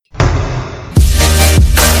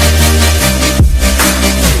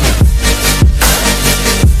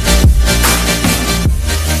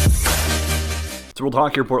World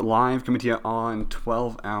Hockey Report live, coming to you on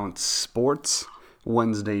 12 Ounce Sports,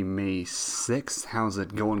 Wednesday, May 6th. How's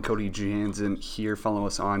it going? Cody Jansen here. Follow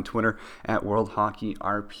us on Twitter at World Hockey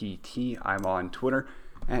RPT. I'm on Twitter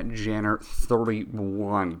at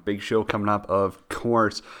Janner31. Big show coming up, of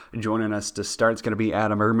course. Joining us to start, it's going to be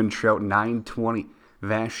Adam Ermantrout, 920.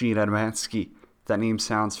 Vashi Radvatsky. That name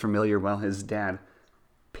sounds familiar. Well, his dad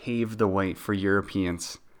paved the way for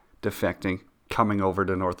Europeans defecting, coming over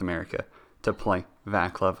to North America to play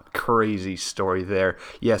Vaclav. Crazy story there.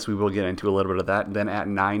 Yes, we will get into a little bit of that. And then at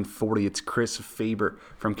 9:40, it's Chris Faber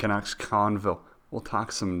from Canucks Convo. We'll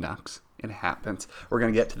talk some Nucks. It happens. We're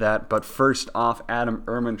going to get to that. But first off, Adam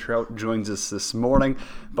Ermantrout joins us this morning.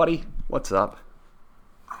 Buddy, what's up?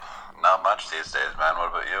 Not much these days, man. What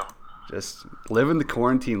about you? Just living the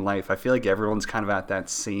quarantine life. I feel like everyone's kind of at that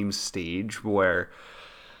same stage where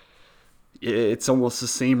it's almost the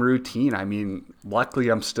same routine. I mean, luckily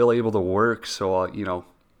I'm still able to work, so,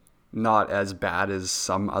 not as bad as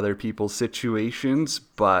some other people's situations,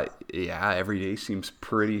 but yeah, every day seems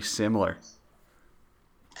pretty similar.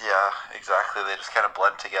 Yeah, exactly. They just kind of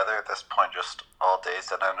blend together at this point, just all days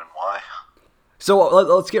that end in Y. So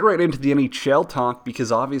let's get right into the NHL talk,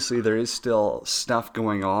 because obviously there is still stuff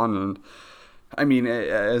going on, and I mean,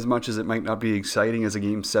 as much as it might not be exciting as a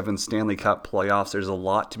Game 7 Stanley Cup playoffs, there's a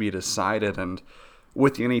lot to be decided. And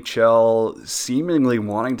with the NHL seemingly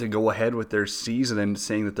wanting to go ahead with their season and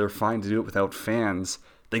saying that they're fine to do it without fans,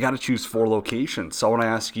 they got to choose 4 locations. So I want to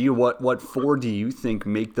ask you, what 4 do you think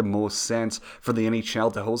make the most sense for the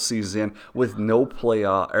NHL to host season with no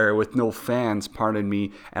with no fans? Pardon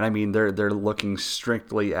me. And I mean, they're looking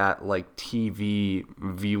strictly at like TV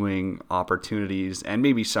viewing opportunities and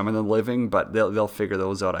maybe some of them living, but they'll figure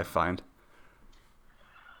those out, I find.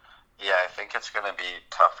 Yeah, I think it's going to be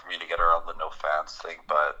tough for me to get around the no fans thing,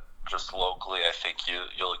 but just locally, I think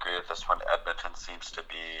you'll agree with this one. Edmonton seems to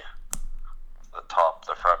be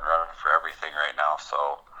the front runner for everything right now.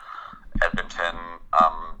 So Edmonton,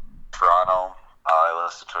 Toronto. I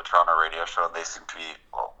listened to a Toronto radio show, and they seem to be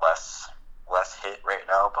less hit right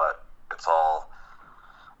now. But it's all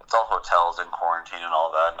hotels and quarantine and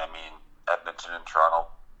all that. And I mean, Edmonton and Toronto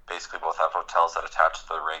basically both have hotels that attach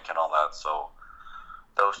to the rink and all that. So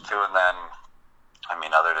those two, and then I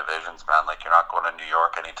mean other divisions, man. Like you're not going to New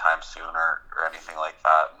York anytime soon or anything like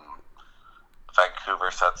that. And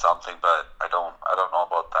Vancouver said something, but I don't know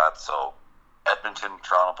about that. So Edmonton,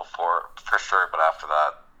 Toronto before for sure, but after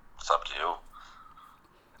that, it's up to you.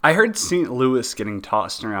 I heard St. Louis getting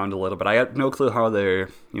tossed around a little bit. I have no clue how their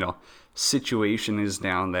situation is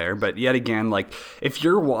down there, but yet again, like if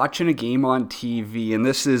you're watching a game on TV, and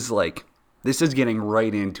this is getting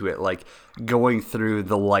right into it, like going through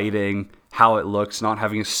the lighting, how it looks, not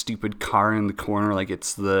having a stupid car in the corner like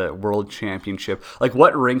it's the World Championship. Like,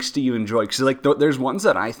 what rinks do you enjoy? Because like there's ones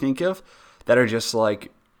that I think of that are just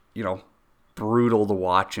like, brutal to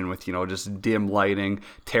watch, and with just dim lighting,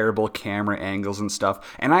 terrible camera angles and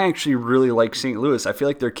stuff. And I actually really like St. Louis. I feel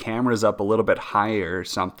like their camera's up a little bit higher or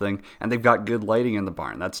something, and they've got good lighting in the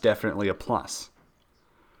barn. That's definitely a plus.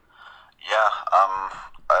 Yeah,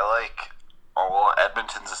 I like. Oh, well,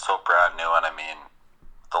 Edmonton's is so brand new, and I mean,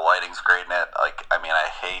 the lighting's great in it. Like, I mean, I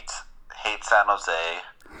hate San Jose.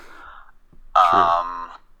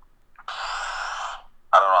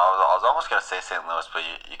 I don't know. I was almost gonna say St. Louis, but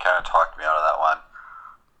you kind of talked me out of that one.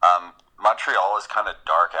 Montreal is kind of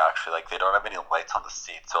dark, actually. Like, they don't have any lights on the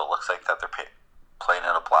seats, so it looks like that they're playing in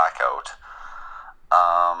a blackout.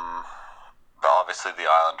 But obviously the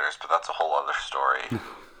Islanders, but that's a whole other story.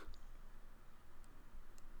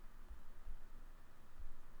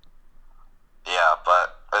 Yeah,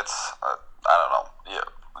 but it's, I don't know. Yeah.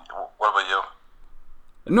 What about you?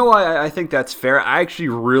 No, I think that's fair. I actually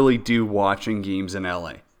really do watching games in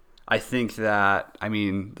LA. I think that, I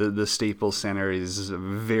mean, the Staples Center is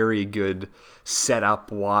very good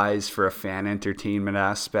setup-wise for a fan entertainment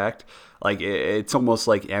aspect. Like, it's almost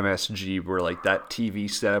like MSG, where, like, that TV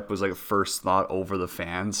setup was, like, a first thought over the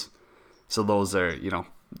fans. So those are,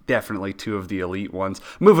 definitely 2 of the elite ones.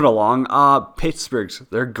 Moving along, Pittsburgh's,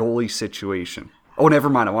 their goalie situation. Oh, never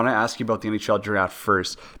mind. I want to ask you about the NHL draft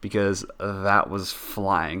first, because that was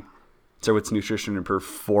flying. So it's nutrition and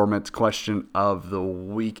performance question of the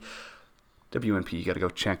week. WNP, you got to go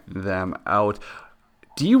check them out.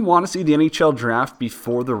 Do you want to see the NHL draft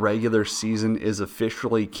before the regular season is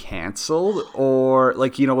officially canceled? Or,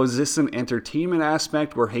 like, is this an entertainment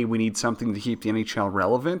aspect where, hey, we need something to keep the NHL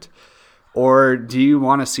relevant? Or do you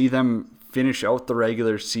want to see them finish out the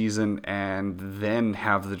regular season and then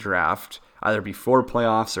have the draft either before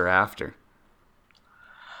playoffs or after?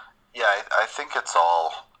 Yeah, I think it's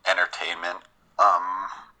all entertainment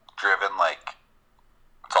driven. Like,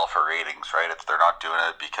 it's all for ratings, right? They're not doing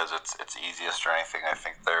it because it's easiest or anything. I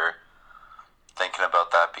think they're thinking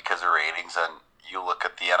about that because of ratings. And you look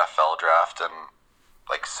at the NFL draft, and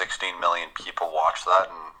like 16 million people watch that,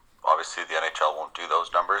 and obviously the NHL won't do those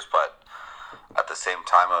numbers, but at the same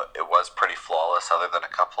time, it was pretty flawless, other than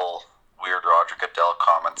a couple weird Roger Goodell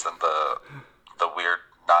comments and the weird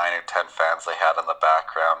 9 or 10 fans they had in the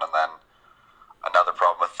background. And then another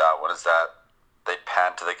problem with that one is that they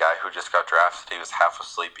panned to the guy who just got drafted. He was half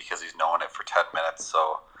asleep because he's known it for 10 minutes.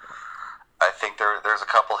 So I think there's a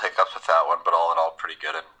couple hiccups with that one, but all in all, pretty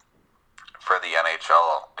good. And for the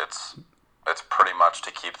NHL, it's pretty much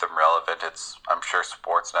to keep them relevant. I'm sure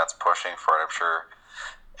Sportsnet's pushing for it. I'm sure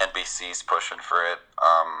NBC's pushing for it.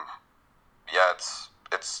 Yeah,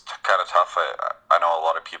 it's kind of tough. I know a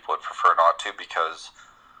lot of people would prefer not to, because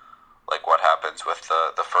like what happens with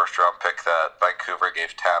the first round pick that Vancouver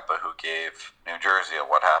gave Tampa, who gave New Jersey, and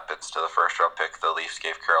what happens to the first round pick the Leafs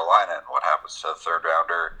gave Carolina, and what happens to the third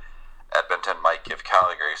rounder Edmonton might give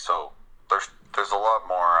Calgary. So there's a lot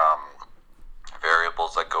more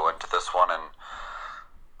variables that go into this one. And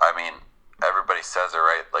I mean, everybody says it,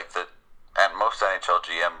 right? And most NHL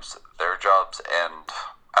GMs, their jobs end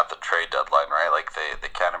at the trade deadline, right? Like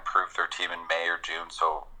they can't improve their team in May or June.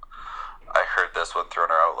 So I heard this one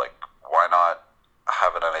thrown out, like, why not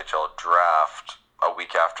have an NHL draft a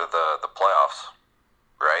week after the playoffs,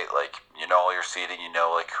 right? Like, you know all your seeding, you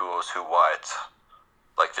know like who owes who what.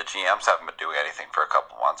 Like the GMs haven't been doing anything for a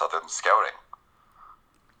couple months other than scouting.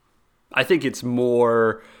 I think it's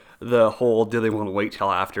more the whole, do they want to wait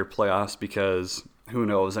till after playoffs, because who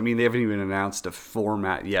knows? I mean, they haven't even announced a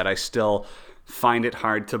format yet. I still find it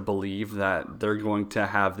hard to believe that they're going to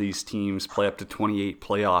have these teams play up to 28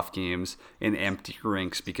 playoff games in empty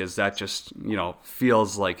rinks, because that just,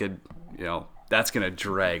 feels like that's going to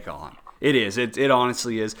drag on. It is. It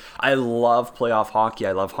honestly is. I love playoff hockey.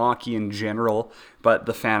 I love hockey in general, but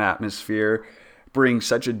the fan atmosphere brings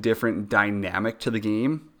such a different dynamic to the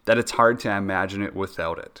game that it's hard to imagine it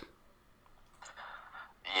without it.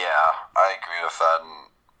 Yeah, I agree with that. And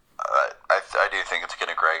I do think it's going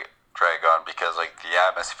to drag on, because like the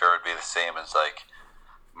atmosphere would be the same as like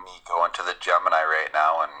me going to the Gemini right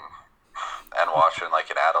now and watching like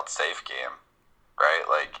an adult safe game, right?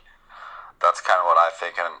 Like that's kind of what I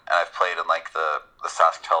think. And I've played in like the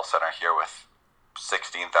SaskTel Center here with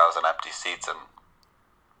 16,000 empty seats, and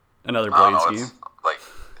another Blades game. Like,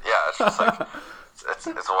 yeah, it's just like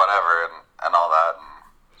it's whatever and all that. And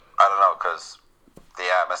I don't know, because the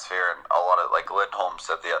atmosphere and a lot of, like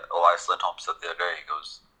Elias Lindholm said the other day, he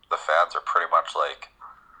goes, the fans are pretty much like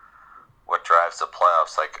what drives the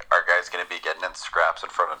playoffs. Like, are guys going to be getting in scraps in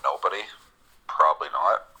front of nobody? Probably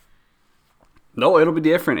not. No, it'll be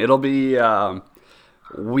different. It'll be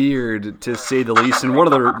weird, to say the least. And one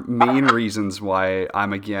of the main reasons why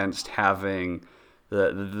I'm against having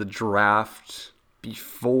the draft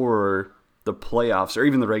before the playoffs or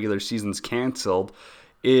even the regular season's canceled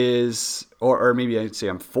is, or maybe I'd say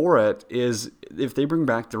I'm for it, is if they bring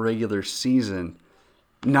back the regular season,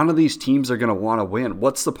 none of these teams are going to want to win.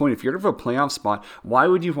 What's the point? If you're out of a playoff spot, why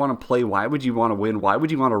would you want to play? Why would you want to win? Why would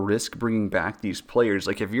you want to risk bringing back these players?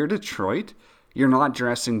 Like, if you're Detroit, you're not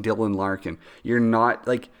dressing Dylan Larkin. You're not,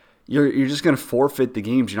 like, you're just going to forfeit the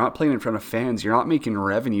games. You're not playing in front of fans. You're not making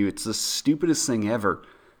revenue. It's the stupidest thing ever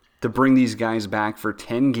to bring these guys back for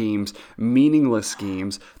 10 games, meaningless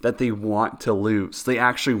games that they want to lose. They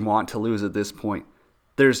actually want to lose at this point.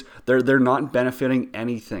 They're not benefiting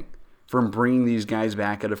anything from bringing these guys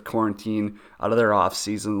back out of quarantine, out of their off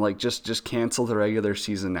season. Like, just cancel the regular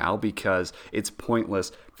season now, because it's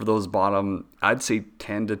pointless for those bottom, I'd say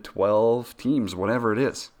 10 to 12 teams, whatever it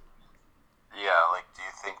is. Yeah, like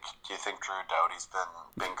do you think Drew Doughty's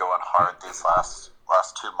been going hard these last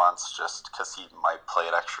 2 months just because he might play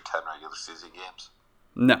an extra 10 regular season games?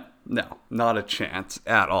 No, not a chance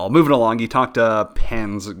at all. Moving along, you talked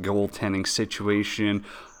Penn's goaltending situation.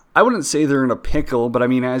 I wouldn't say they're in a pickle, but I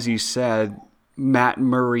mean, as you said, Matt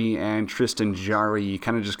Murray and Tristan Jarry, you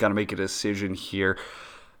kind of just got to make a decision here.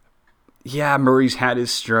 Yeah, Murray's had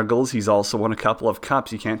his struggles. He's also won a couple of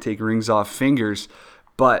cups. You can't take rings off fingers.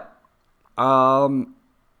 But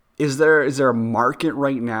is there a market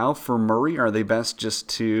right now for Murray? Are they best just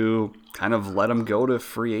to kind of let him go to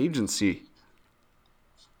free agency?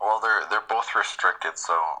 Well, they're both restricted,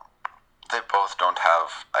 so they both don't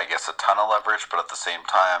have, I guess, a ton of leverage, but at the same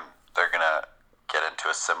time, they're going to get into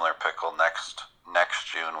a similar pickle next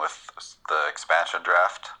June with the expansion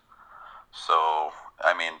draft. So,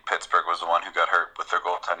 I mean, Pittsburgh was the one who got hurt with their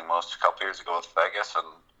goaltending most a couple years ago with Vegas, and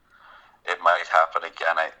it might happen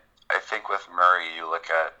again. I think with Murray, you look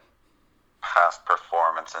at past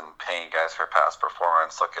performance and paying guys for past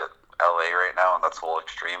performance. Look at LA right now, and that's a little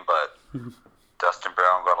extreme, but Dustin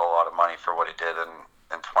Brown got a lot of money for what he did in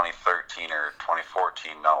 2013 or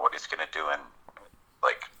 2014, not what he's going to do in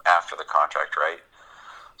like after the contract, right?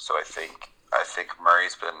 So I think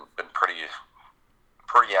Murray's been pretty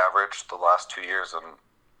average the last 2 years, and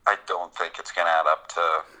I don't think it's going to add up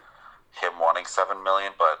to him wanting $7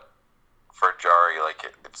 million. But for Jari, like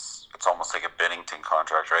it's almost like a Binnington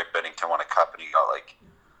contract, right? Binnington won a cup and he got like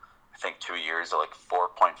I think 2 years at like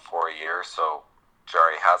 4.4 a year. So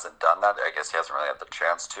Jari hasn't done that. I guess he hasn't really had the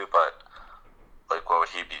chance to. But like, what would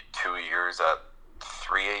he be? 2 years at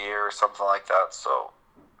 3 a year or something like that. So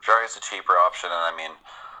Jari's a cheaper option, and I mean,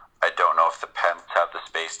 I don't know if the Pens have the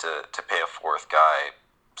space to pay a fourth guy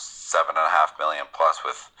 $7.5 million plus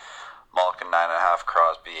with Malkin 9.5,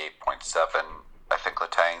 Crosby 8.7. I think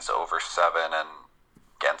Letang's over 7, and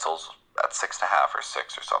Gensel's at 6.5 or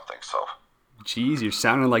 6 or something. So, jeez, you're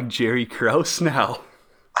sounding like Jerry Krause now.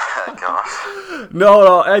 God.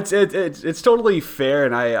 No, it's totally fair,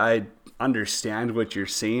 and I understand what you're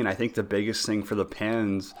saying. I think the biggest thing for the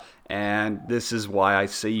Pens, and this is why I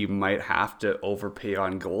say you might have to overpay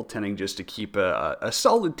on goaltending just to keep a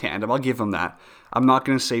solid tandem. I'll give them that. I'm not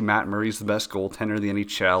going to say Matt Murray's the best goaltender in the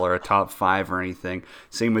NHL or a top 5 or anything.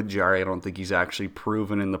 Same with Jari. I don't think he's actually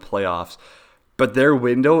proven in the playoffs. But their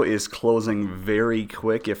window is closing very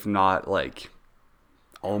quick, if not like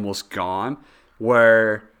almost gone,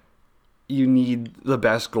 where you need the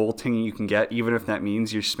best goaltending you can get, even if that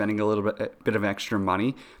means you're spending a little bit of extra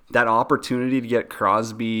money. That opportunity to get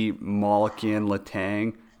Crosby, Malkin,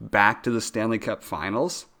 Letang back to the Stanley Cup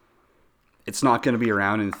Finals, it's not going to be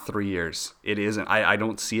around in 3 years. It isn't. I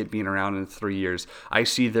don't see it being around in 3 years. I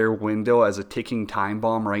see their window as a ticking time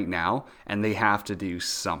bomb right now, and they have to do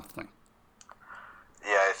something.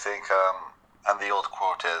 Yeah, I think, and the old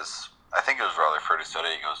quote is, I think it was Rutherford who said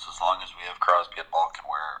it. He goes, as long as we have Crosby and Malkin,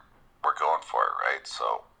 we're going for it, right?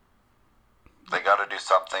 So they got to do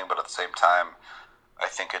something, but at the same time, I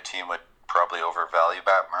think a team would probably overvalue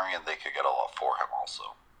Matt Murray, and they could get a lot for him also.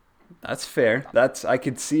 That's fair. I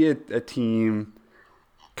could see a team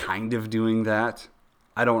kind of doing that.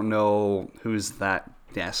 I don't know who's that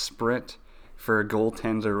desperate for a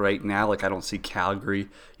goaltender right now. Like, I don't see Calgary,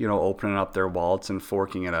 opening up their wallets and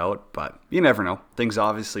forking it out, but you never know. Things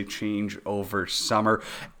obviously change over summer.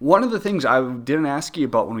 One of the things I didn't ask you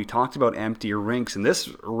about when we talked about empty rinks, and this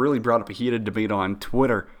really brought up a heated debate on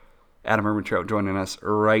Twitter. Adam Ermintrout joining us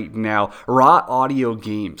right now. Raw audio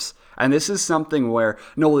games. And this is something where,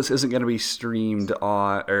 no, this isn't going to be streamed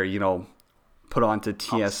on, or, put onto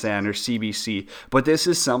TSN or CBC, but this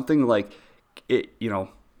is something like, I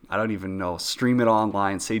don't even know, stream it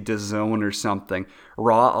online, say DAZN or something.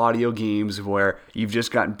 Raw audio games where you've just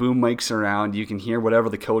got boom mics around, you can hear whatever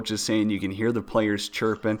the coach is saying, you can hear the players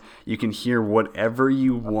chirping, you can hear whatever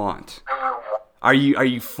you want. Are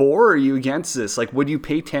you for or are you against this? Like, would you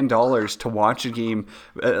pay $10 to watch a game?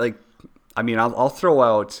 I'll throw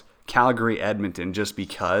out Calgary Edmonton just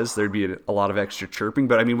because there'd be a lot of extra chirping.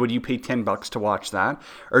 But would you pay $10 to watch that,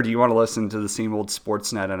 or do you want to listen to the same old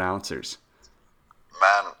Sportsnet announcers?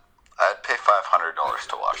 Man, I'd pay $500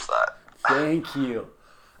 to watch that. Thank you.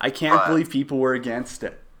 I can't believe people were against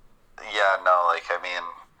it. Yeah, no, I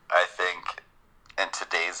think in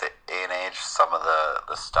today's day and age, some of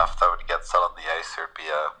the stuff that would get said on the ice, there'd be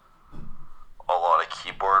a lot of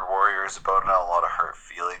keyboard warriors about it, a lot of hurt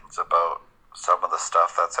feelings about some of the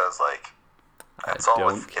stuff that says, like, it's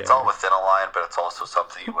all within a line, but it's also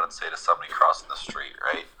something you wouldn't say to somebody crossing the street,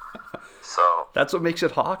 right? So that's what makes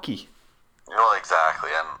it hockey. Well, exactly,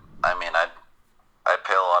 and I'd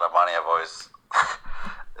pay a lot of money. I've always,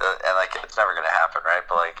 and like it's never gonna happen, right?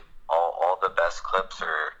 But like all the best clips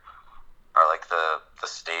are like the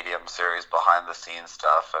stadium series behind the scenes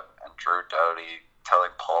stuff, and Drew Doughty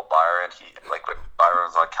telling Paul Byron, when Byron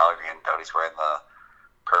was on Calgary and Doughty's wearing the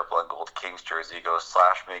purple and gold Kings jersey, he goes,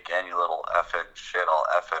 "Slash me again, you little effing shit, I'll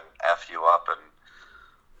effing F you up," and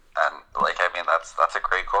that's a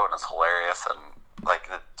great quote, and it's hilarious, and like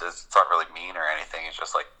it's not really mean or anything. It's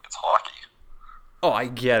just like, it's hockey. Oh, I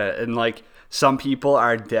get it, and like some people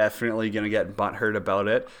are definitely gonna get butthurt about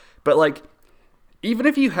it, but like, even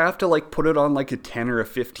if you have to like put it on like a 10 or a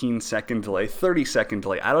 15 second delay, 30 second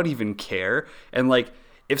delay, I don't even care. And like,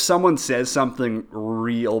 if someone says something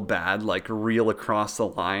real bad, like real across the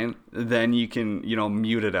line, then you can,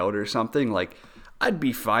 mute it out or something. Like, I'd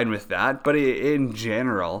be fine with that. But in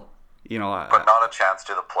general, but not a chance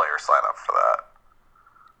to the player sign up for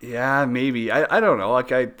that. Yeah, maybe. I don't know. Like,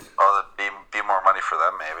 there'd be more money for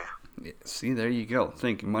them, maybe. See, there you go.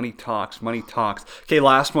 Think money talks. Okay,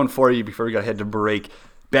 last one for you before we got to head to break.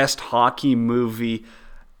 best hockey movie.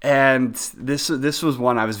 And this was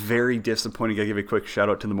one I was very disappointed. I give a quick shout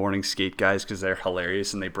out to the Morning Skate guys because they're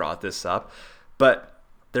hilarious and they brought this up. But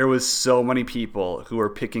there was so many people who were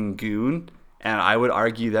picking Goon, and I would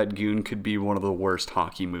argue that Goon could be one of the worst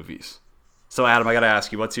hockey movies. So Adam, I got to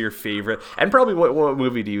ask you, what's your favorite, and probably what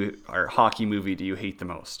movie or hockey movie do you hate the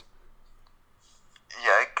most?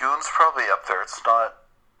 Yeah, Goon's probably up there. It's not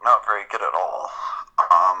very good at all.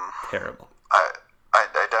 Terrible. I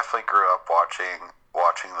definitely grew up watching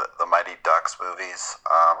the Mighty Ducks movies,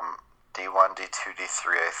 D1, D2,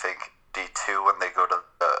 D3. I think D2 when they go to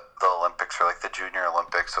the Olympics or like the Junior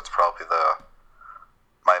Olympics. That's probably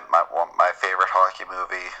my favorite hockey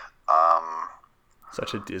movie.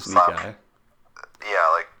 Such a Disney guy. Yeah,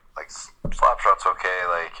 like Slapshot's okay.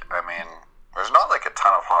 Like, I mean, there's not like a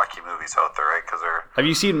ton of hockey movies out there, right? Have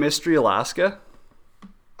you seen Mystery Alaska?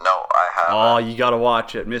 No, I haven't. Oh, you got to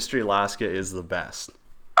watch it. Mystery Alaska is the best.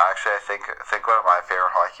 Actually, I think one of my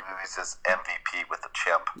favorite hockey movies is MVP with the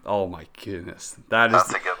Chimp. Oh my goodness, that's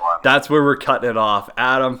a good one. That's where we're cutting it off.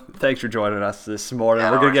 Adam, thanks for joining us this morning.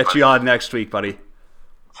 Yeah, we're gonna get you on next week, buddy.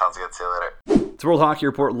 Sounds good. See you later. It's World Hockey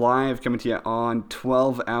Report live coming to you on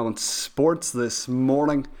 12 Ounce Sports this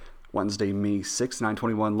morning. Wednesday, May 6th,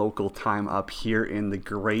 9:21 local time up here in the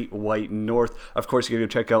Great White North. Of course, you got to go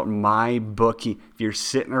check out MyBookie. If you're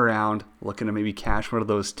sitting around looking to maybe cash one of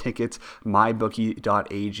those tickets,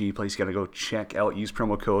 mybookie.ag. Place you got to go check out. Use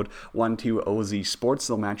promo code 12OZ Sports.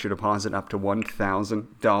 They'll match your deposit up to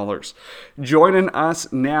 $1,000. Joining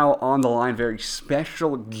us now on the line, very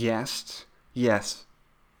special guest. Yes,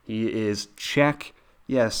 he is Czech.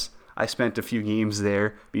 Yes, I spent a few games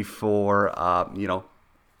there before,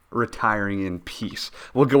 retiring in peace.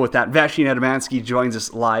 We'll go with that. Vasyl Nedemansky joins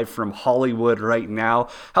us live from Hollywood right now.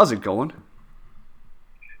 How's it going?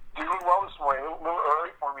 Doing well this morning. A little early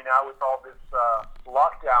for me now with all this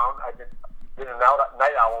lockdown. I've been an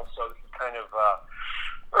night owl, so this is kind of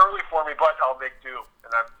early for me, but I'll make do.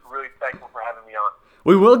 And I'm really thankful for having me on.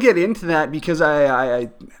 We will get into that because I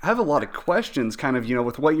have a lot of questions kind of,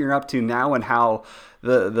 with what you're up to now and how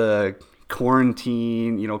the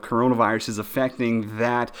quarantine, coronavirus is affecting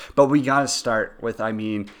that. But we got to start with,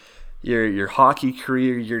 your hockey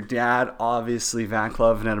career. Your dad, obviously,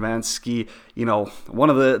 Vaclav Nedemansky, one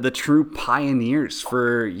of the true pioneers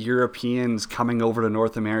for Europeans coming over to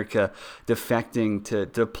North America, defecting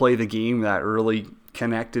to play the game that really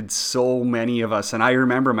connected so many of us. And I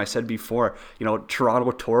remember him, I said before,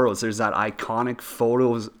 Toronto Toros, there's that iconic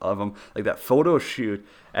photos of him, like that photo shoot.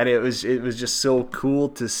 And it was just so cool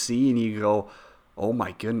to see, and you go, oh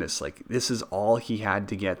my goodness, like this is all he had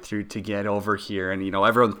to get through to get over here. And,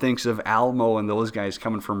 everyone thinks of Almo and those guys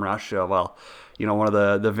coming from Russia. Well, one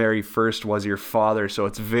of the very first was your father, so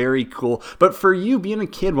it's very cool. But for you, being a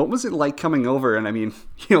kid, what was it like coming over? And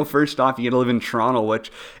first off, you get to live in Toronto,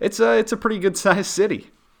 which it's a pretty good sized city.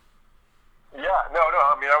 Yeah, no.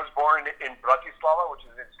 I was born in Bratislava, which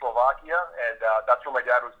is in Slovakia, and that's where my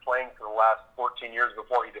dad was playing for the last 14 years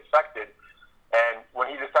before he defected. And when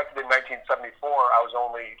he defected in 1974, I was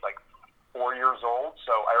only like 4 years old.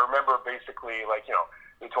 So I remember basically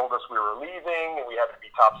they told us we were leaving and we had to be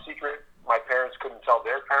top secret. My parents couldn't tell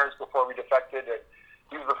their parents before we defected, and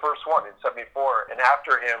he was the first one in 74. And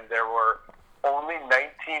after him, there were only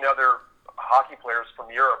 19 other hockey players from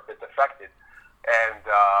Europe that defected. And,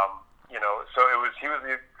 so he was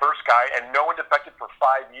the first guy, and no one defected for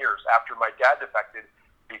 5 years after my dad defected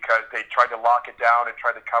because they tried to lock it down and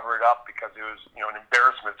tried to cover it up because it was, an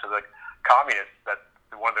embarrassment to the communists that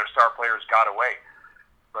one of their star players got away.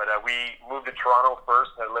 But we moved to Toronto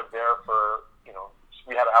first, and I lived there for,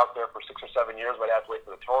 we had a house there for 6 or 7 years. My dad played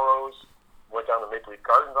for the Toros, went down to Maple Leaf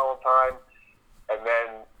Gardens all the time. And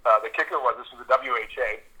then the kicker was, this was the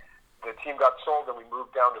WHA. The team got sold, and we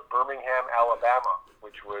moved down to Birmingham, Alabama,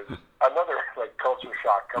 which was another culture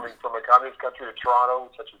shock coming from a communist country to Toronto,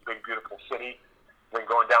 such a big, beautiful city. Then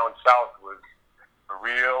going down south was a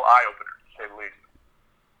real eye-opener, to say the least.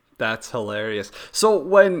 That's hilarious. So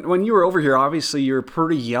when you were over here, obviously you were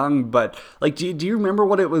pretty young, but do you remember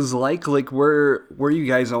what it was like? Like were you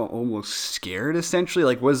guys almost scared essentially?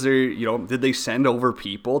 Like was there, did they send over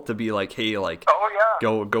people to be like, hey, like oh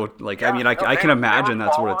yeah, go like yeah, I can imagine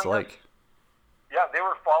that's what it's like. Yeah, they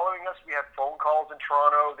were following us. We had phone calls in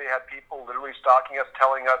Toronto. They had people literally stalking us,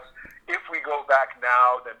 telling us if we go back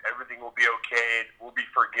now, then everything will be okay. We'll be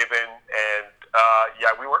forgiven. And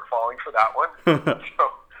we weren't falling for that one. So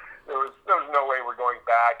there was no way we're going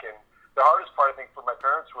back. And the hardest part, I think, for my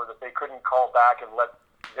parents were that they couldn't call back and let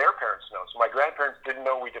their parents know. So my grandparents didn't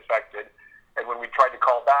know we defected. And when we tried to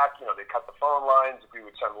call back, they cut the phone lines. If we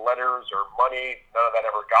would send letters or money, none of that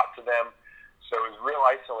ever got to them. So it was real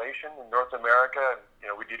isolation in North America. And,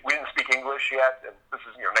 we didn't speak English yet, and this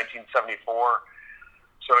is 1974.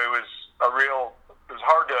 So it was it was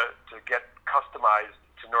hard to get customized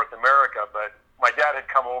to North America. But my dad had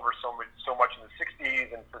come over so much in the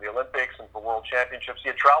 '60s and for the Olympics and for World Championships. He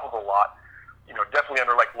had traveled a lot. Definitely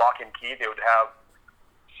under like lock and key. They would have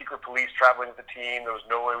secret police traveling with the team. There was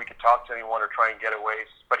no way we could talk to anyone or try and get away.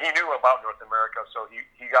 But he knew about North America, so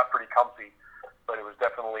he got pretty comfy. But it was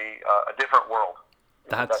definitely a different world.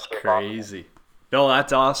 That's crazy. No,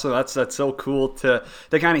 that's awesome. That's so cool to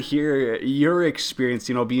kind of hear your experience.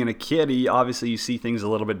 Being a kid, obviously you see things a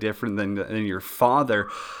little bit different than your father.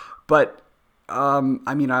 But I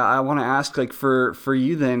want to ask, like, for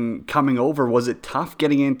you then coming over, was it tough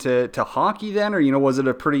getting into hockey then, or was it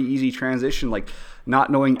a pretty easy transition? Like,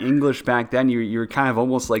 not knowing English back then, you're kind of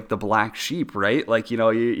almost like the black sheep, right? Like,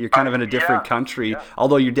 you're kind of in a different country. Yeah.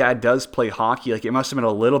 Although your dad does play hockey, like, it must have been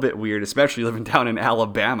a little bit weird, especially living down in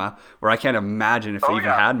Alabama, where I can't imagine if they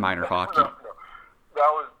even had minor hockey. No.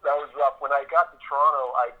 That was rough. When I got to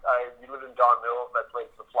Toronto, we lived in Don Mills, and I played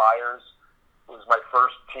for the Flyers. It was my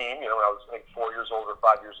first team, when I was, 4 years old or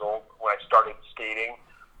 5 years old when I started skating.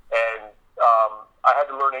 And I had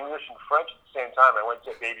to learn English and French at the same time. I went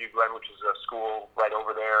to Bayview Glen, which is a school right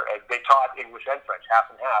over there, and they taught English and French, half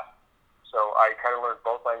and half. So I kind of learned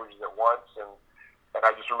both languages at once, and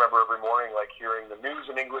I just remember every morning, like, hearing the news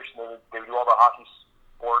in English, and then they would do all the hockey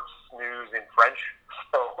sports news in French.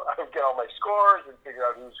 So I would get all my scores and figure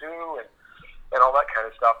out who's who and all that kind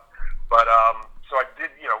of stuff. But so I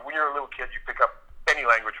did, when you're a little kid, you pick up any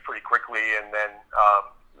language pretty quickly, and then,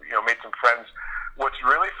 made some friends. What's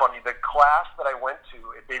really funny, the class that I went to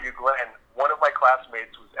at Bayview Glen, one of my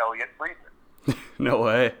classmates was Elliot Friedman. No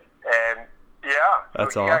way. And, yeah.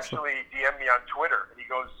 That's so he awesome. actually DM'd me on Twitter, and he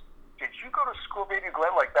goes, did you go to school at Bayview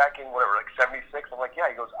Glen, like, back in, whatever, like, 76? I'm like,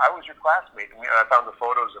 yeah. He goes, I was your classmate. And I found the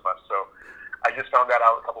photos of us. So I just found that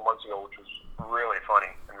out a couple months ago, which was really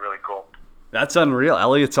funny and really cool. That's unreal.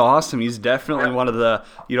 Elliot's awesome. He's definitely one of the,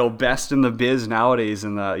 best in the biz nowadays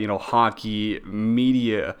in the, hockey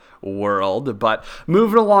media world. But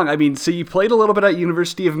moving along, so you played a little bit at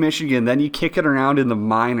University of Michigan, then you kick it around in the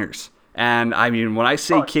minors. And, when I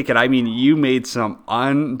say kick it, you made some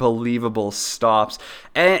unbelievable stops.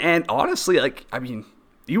 And honestly,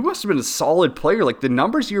 you must have been a solid player. Like, the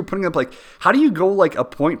numbers you were putting up, like, how do you go, like, a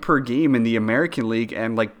point per game in the American League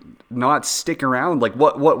and, like, not stick around? Like,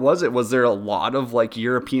 what was it? Was there a lot of, like,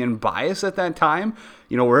 European bias at that time?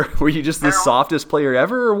 Were you just the softest player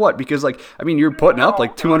ever, or what? Because, like, you're putting up,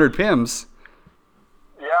 like, 200 PIMs.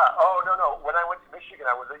 Yeah. Oh, no. When I went to Michigan,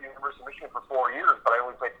 I was at University of Michigan for 4 years, but I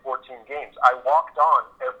only played 14 games. I walked on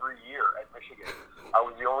every year at Michigan. I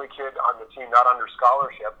was the only kid on the team not under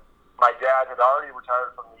scholarship. My dad had already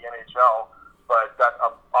retired from the NHL, but that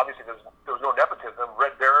obviously there was no nepotism.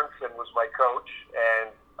 Red Berenson was my coach,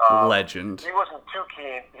 and legend. He wasn't too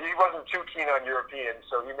keen. On Europeans,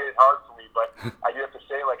 so he made it hard for me. But I do have to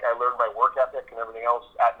say, like, I learned my work ethic and everything else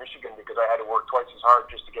at Michigan because I had to work twice as hard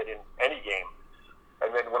just to get in any game. And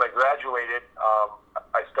then when I graduated,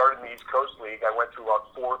 I started in the East Coast League. I went through about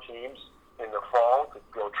 4 teams in the fall to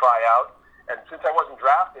go try out. And since I wasn't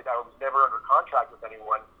drafted, I was never under contract with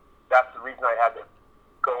anyone. That's the reason I had to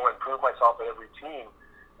go and prove myself at every team.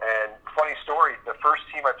 And funny story, the first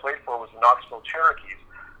team I played for was the Knoxville Cherokees.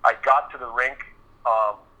 I got to the rink.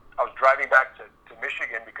 I was driving back to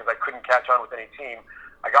Michigan because I couldn't catch on with any team.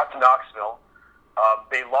 I got to Knoxville.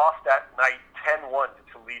 They lost that night 10-1 to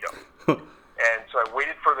Toledo. And so I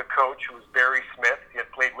waited for the coach, who was Barry Smith. He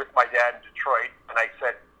had played with my dad in Detroit. And I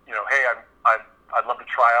said, hey, I'd love to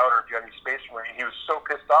try out, or do you have any space for me? He was so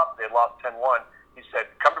pissed off they had lost 10-1. He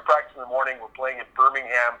said, come to practice in the morning. We're playing in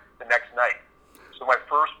Birmingham the next night. So my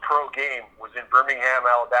first pro game was in Birmingham,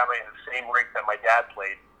 Alabama, in the same rink that my dad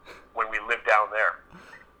played when we lived down there.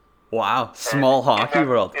 Wow, small hockey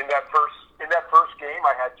world. In that first game,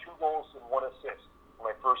 I had 2 goals and 1 assist.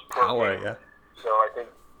 My first pro game. Yeah. So I think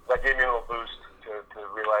that gave me a little boost to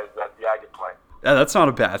realize that, I could play. Yeah, that's not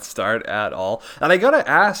a bad start at all. And I got to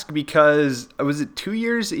ask, because was it 2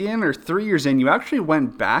 years in or 3 years in, you actually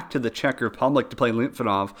went back to the Czech Republic to play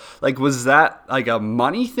Litvinov. Like, was that like a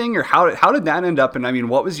money thing, or how did that end up? And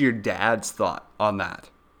what was your dad's thought on that?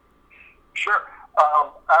 Sure.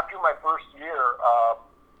 After my first year,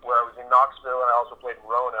 where I was in Knoxville and I also played in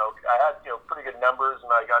Roanoke, I had pretty good numbers, and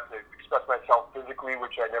I got to express myself physically,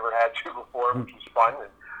 which I never had to before, which was fun. And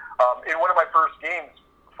in one of my first games,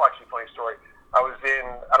 actually, funny story, I was in,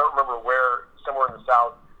 I don't remember where, somewhere in the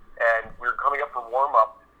South, and we were coming up for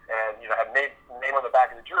warm-up, and, I had name on the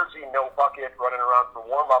back of the jersey, no bucket, running around for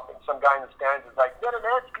warm-up, and some guy in the stands is like,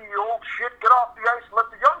 Nenanansky, you old shit, get off the ice and let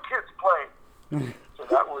the young kids play. So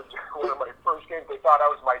that was one of my first games. They thought I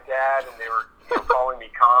was my dad, and they were calling me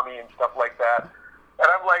Kami and stuff like that. And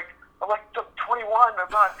I'm like, I'm 21. I'm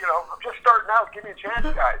not, I'm just starting out. Give me a chance,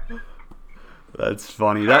 guys. That's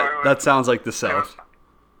funny. That sounds like the South.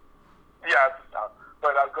 Yeah, it's the South.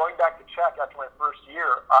 But going back to Czech after my first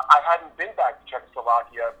year, I hadn't been back to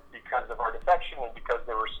Czechoslovakia because of our defection and because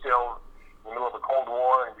they were still in the middle of a Cold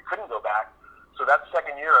War and we couldn't go back. So that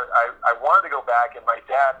second year, I wanted to go back, and my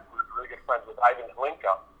dad was really good friends with Ivan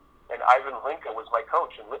Hlinka, and Ivan Hlinka was my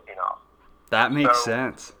coach in Litvinov. That makes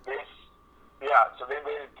sense. So they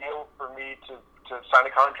made a deal for me to sign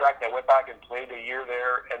a contract. I went back and played a year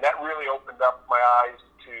there, and that really opened up my eyes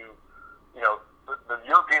to, the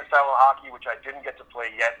European style of hockey, which I didn't get to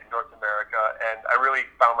play yet in North America, and I really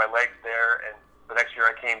found my legs there. And the next year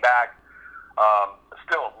I came back,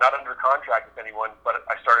 still not under contract with anyone, but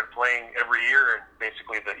I started playing every year in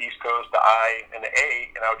basically the East Coast, the I, and the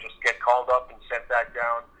A, and I would just get called up and sent back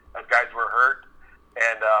down as guys were hurt.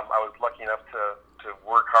 And I was lucky enough to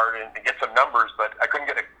work hard and get some numbers, but I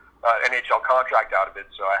couldn't get an NHL contract out of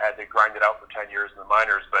it, so I had to grind it out for 10 years in the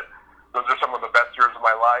minors. But those are some of the best years of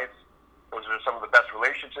my life. Those are some of the best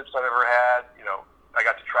relationships I've ever had. I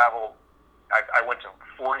got to travel. I went to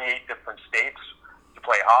 48 different states to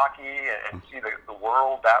play hockey and see the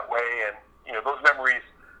world that way. And, those memories,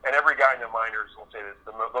 and every guy in the minors will say this,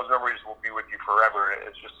 those memories will be with you forever.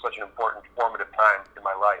 It's just such an important, formative time in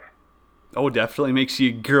my life. Oh, definitely makes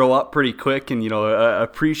you grow up pretty quick and,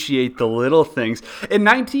 appreciate the little things. In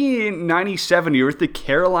 1997, you were with the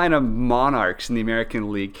Carolina Monarchs in the American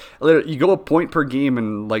League. You go a point per game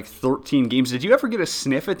in 13 games. Did you ever get a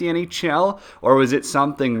sniff at the NHL, or was it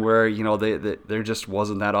something where, there just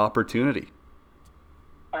wasn't that opportunity?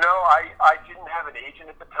 No, I didn't have an agent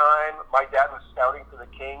at the time. My dad was scouting for the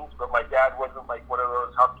Kings, but my dad wasn't like one of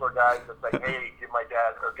those hustler guys that's like, hey, give my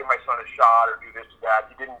son a shot or do this or that.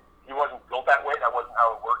 He wasn't built that way. That wasn't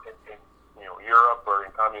how it worked in Europe or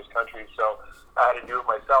in communist countries. So I had to do it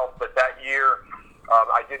myself. But that year,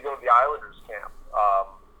 I did go to the Islanders camp.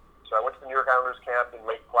 So I went to the New York Islanders camp in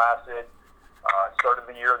Lake Placid. Started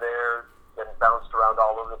the year there, then bounced around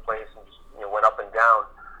all over the place and just went up and down.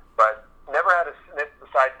 But never had a sniff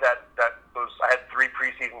besides that. I had 3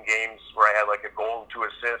 preseason games where I had like a goal and 2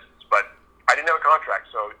 assists. But I didn't have a contract,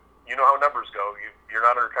 so you know how numbers go. You're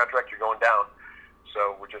not under contract, you're going down.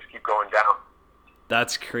 So we just keep going down.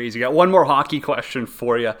 That's crazy. Got one more hockey question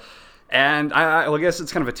for you. And I guess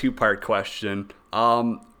it's kind of a 2-part question.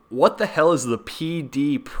 What the hell is the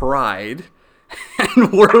PD Pride?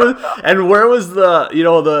 and where was the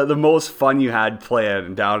the most fun you had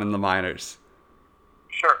playing down in the minors?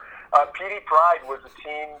 Sure. PD Pride was a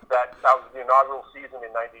team that was the inaugural season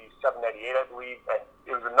in 97, 98, I believe. And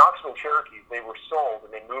it was the Knoxville Cherokees. They were sold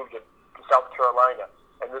and they moved to South Carolina.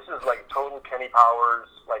 And this is like total Kenny Powers.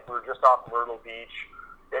 Like we were just off Myrtle Beach.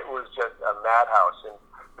 It was just a madhouse. And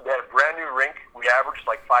they had a brand new rink. We averaged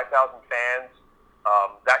like 5,000 fans.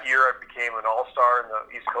 That year I became an all-star in the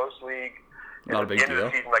East Coast League. Not a big deal. At the end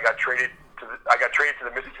of the season, I got traded to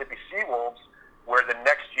the Mississippi Seawolves, where the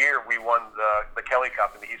next year we won the Kelly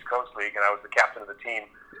Cup in the East Coast League, and I was the captain of the team.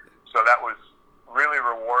 So that was really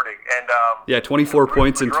rewarding. And 24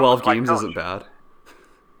 points in 12 games isn't bad.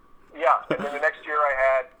 Yeah, and then the next year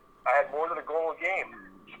I had more than a goal a game,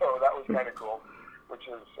 so that was kind of cool.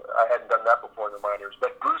 I hadn't done that before in the minors.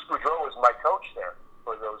 But Bruce Boudreau was my coach there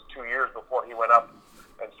for those 2 years before he went up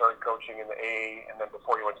and started coaching in the A, and then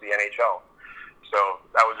before he went to the NHL. So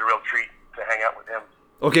that was a real treat to hang out with him.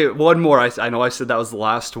 Okay, one more. I know I said that was the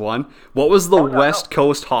last one. What was the West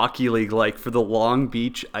Coast Hockey League like for the Long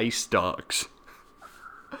Beach Ice Dogs?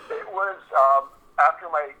 It was after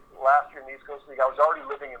my last year in the East Coast League. I was already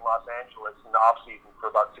living in Los Angeles in the off season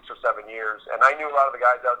for about 6 or 7 years, and I knew a lot of the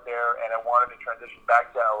guys out there, and I wanted to transition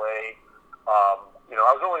back to LA.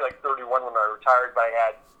 I was only like 31 when I retired, but I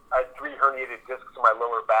had 3 herniated discs in my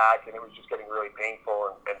lower back, and it was just getting really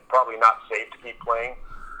painful and probably not safe to keep playing.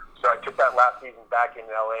 So I took that last season back in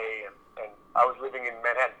LA, and I was living in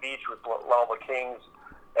Manhattan Beach with Loma Kings,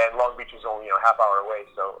 and Long Beach was only a half hour away.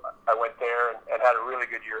 So I went there and had a really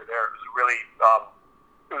good year there. It was really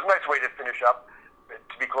it was a nice way to finish up,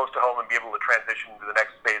 to be close to home and be able to transition to the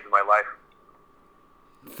next phase of my life.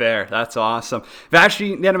 Fair. That's awesome.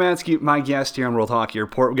 Vassy Nedomansky, my guest here on World Hockey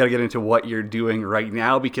Report. We got to get into what you're doing right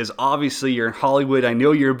now, because obviously you're in Hollywood. I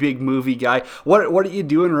know you're a big movie guy. What are you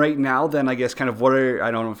doing right now then? I guess kind of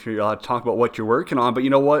I don't know if you're allowed to talk about what you're working on, but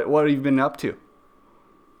what have you been up to?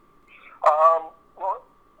 Well,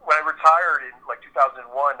 when I retired in 2001,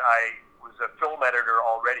 I was a film editor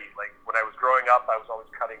already. Like when I was growing up, I was always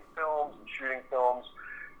cutting films and shooting films.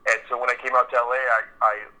 And so when I came out to LA,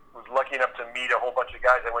 I was lucky enough to meet a whole bunch of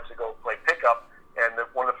guys. I went to go play pickup, and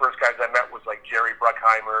one of the first guys I met was like Jerry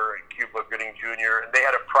Bruckheimer and Cuba Gooding Jr., and they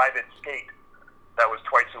had a private skate that was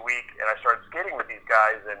twice a week, and I started skating with these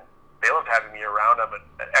guys, and they loved having me around. I'm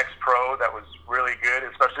an ex-pro that was really good,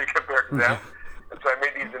 especially compared to them. And so I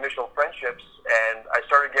made these initial friendships, and I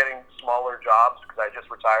started getting smaller jobs because I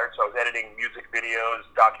just retired. So I was editing music videos,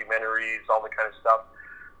 documentaries, all that kind of stuff.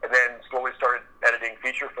 And then slowly started editing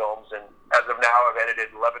feature films. And as of now, I've edited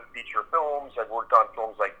 11 feature films. I've worked on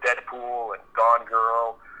films like Deadpool and Gone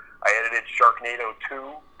Girl. I edited Sharknado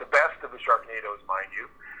 2, the best of the Sharknados, mind you.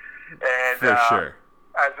 And For sure.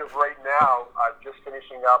 As of right now, I'm just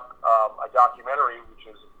finishing up a documentary,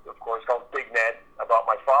 which is, of course, called Big Ned, about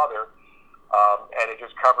my father. And it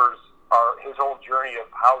just covers his whole journey of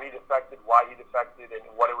how he defected, why he defected, and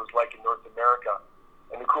what it was like in North America.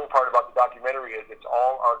 And the cool part about the documentary is it's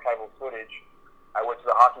all archival footage. I went to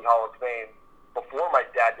the Hockey Hall of Fame before my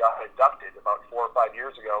dad got inducted about 4 or 5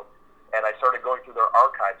 years ago, and I started going through their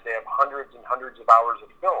archives. They have hundreds and hundreds of hours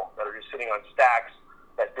of film that are just sitting on stacks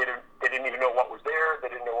that they didn't even know what was there,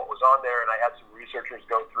 they didn't know what was on there, and I had some researchers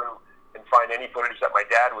go through and find any footage that my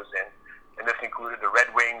dad was in. And this included the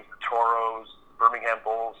Red Wings, the Toros, Birmingham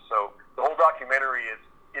Bulls. So the whole documentary is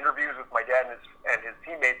interviews with my dad and his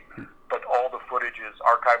teammates, but all the footage is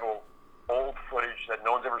archival, old footage that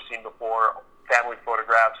no one's ever seen before, family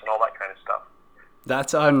photographs and all that kind of stuff.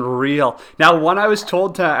 That's unreal. Now, one I was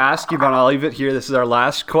told to ask you about, I'll leave it here. This is our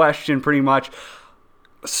last question, pretty much.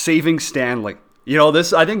 Saving Stanley. You know,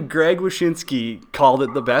 this, I think Greg Wyshynski called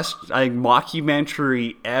it the best,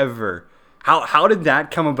 mockumentary ever. How did that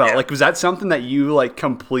come about? Yeah. Like, was that something that you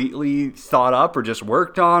completely thought up or just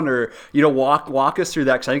worked on, or walk us through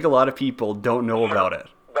that? Because I think a lot of people don't know about it.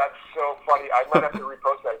 That's so funny. I might have to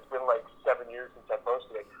repost that. It's been like 7 years since I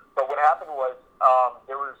posted it. But what happened was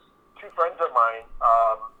there was two friends of mine.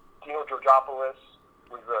 Dino Georgopoulos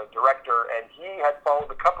was the director, and he had followed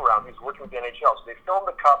the Cup around. He was working with the NHL, so they filmed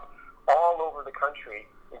the Cup all over the country,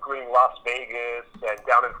 including Las Vegas and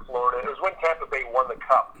down in Florida. It was when Tampa Bay won the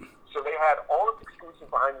Cup. So they had all this exclusive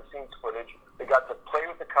behind-the-scenes footage. They got to play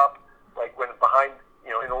with the Cup, like when behind,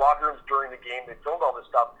 in the locker rooms during the game. They filmed all this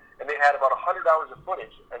stuff, and they had about 100 hours of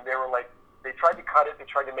footage. And they were like, they tried to cut it. They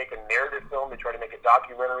tried to make a narrative film. They tried to make a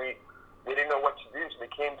documentary. They didn't know what to do, so they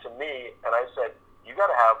came to me, and I said, you got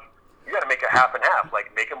to make a half and half, like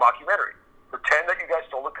make a mockumentary. Pretend that you guys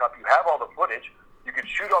stole the Cup. You have all the footage. You can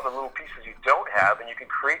shoot all the little pieces you don't have, and you can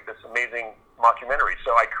create this amazing mockumentary.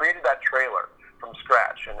 So I created that trailer from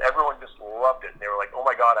scratch, and everyone just loved it. They were like, oh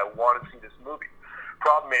my God, I want to see this movie.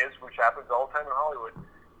 Problem is, which happens all the time in Hollywood,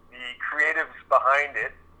 the creatives behind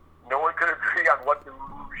it, no one could agree on what the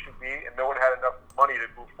movie should be, and no one had enough money to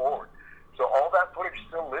move forward. So all that footage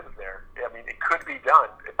still lives there. I mean, it could be done.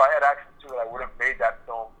 If I had access to it, I would have made that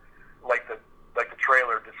film like the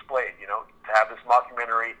trailer displayed, to have this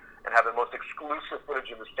mockumentary and have the most exclusive footage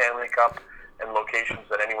of the Stanley Cup and locations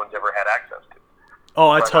that anyone's ever had access to.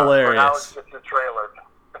 Oh, it's hilarious. For now, it's just a trailer.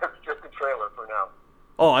 It's just a trailer for now.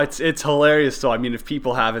 Oh, it's hilarious, though. I mean, if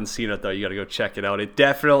people haven't seen it, though, you got to go check it out. It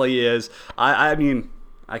definitely is. I mean,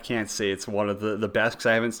 I can't say it's one of the best because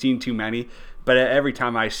I haven't seen too many, but every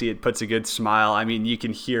time I see it, it puts a good smile. I mean, you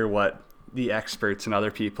can hear what the experts and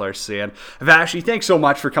other people are saying. Vashti, thanks so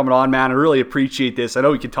much for coming on, man. I really appreciate this. I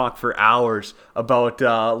know we could talk for hours about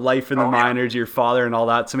life in the minors, your father, and all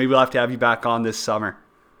that, so maybe we'll have to have you back on this summer.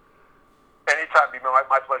 Anytime,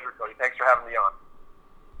 my pleasure, Cody. Thanks for having me on.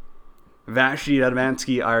 Vashti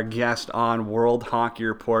Nedemansky, our guest on World Hockey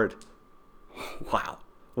Report. Wow.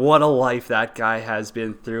 What a life that guy has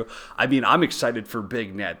been through. I mean, I'm excited for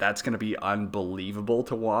Big Ned. That's going to be unbelievable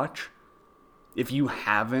to watch. If you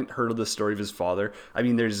haven't heard of the story of his father, I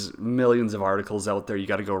mean, there's millions of articles out there. You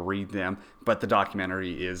got to go read them. But the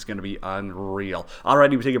documentary is going to be unreal.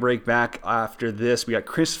 Alrighty, we take a break. Back after this, we got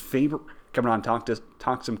Chris Faber coming on to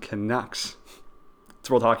talk some Canucks. It's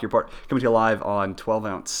World Hockey Report coming to you live on 12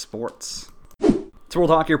 Ounce Sports. It's World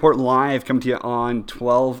Hockey Report live coming to you on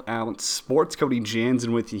 12 Ounce Sports. Cody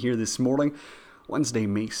Jansen with you here this morning, Wednesday,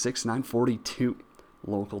 May 6, 9:42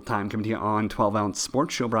 local time. Coming to you on 12 Ounce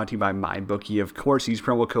Sports. Show brought to you by MyBookie, of course. Use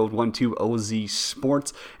promo code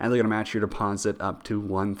 12OZ and they're going to match your deposit up to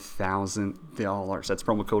 $1,000. That's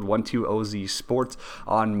promo code 12OZ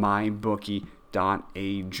on MyBookie.ag.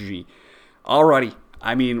 Alrighty.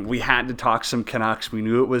 I mean, we had to talk some Canucks. We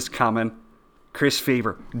knew it was coming. Chris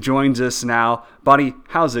Faber joins us now. Buddy,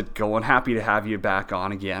 how's it going? Happy to have you back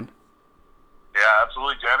on again. Yeah,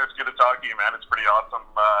 absolutely, Jen. It's good to talk to you, man. It's pretty awesome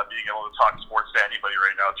being able to talk sports to anybody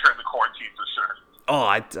right now during the quarantine, for sure. Oh,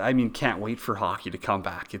 I mean, can't wait for hockey to come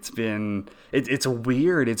back. It's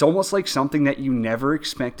weird. It's almost like something that you never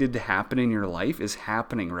expected to happen in your life is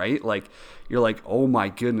happening, right? Like, you're like, oh my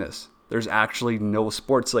goodness, there's actually no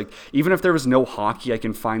sports. Like, even if there was no hockey, I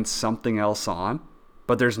can find something else on,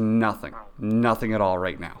 but there's nothing at all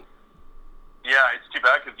right now. Yeah, it's too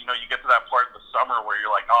bad because, you get to that part of the summer where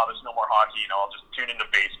you're like, oh, there's no more hockey, I'll just tune into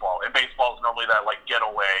baseball. And baseball is normally that,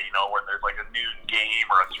 getaway, where there's, a noon game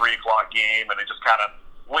or a 3 o'clock game, and it just kind of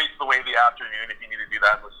wastes away the afternoon if you need to do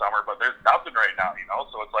that in the summer. But there's nothing right now,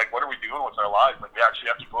 so it's like, what are we doing with our lives? Like, we actually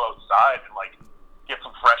have to go outside and, get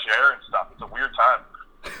some fresh air and stuff. It's a weird time.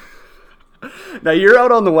 Now, you're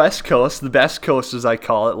out on the West Coast, the best coast as I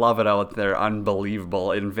call it. Love it out there.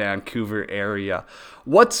 Unbelievable in Vancouver area.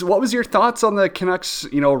 What was your thoughts on the Canucks,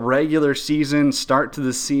 regular season, start to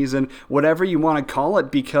the season, whatever you want to call it,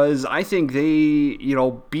 because I think they,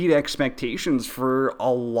 beat expectations for a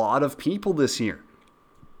lot of people this year.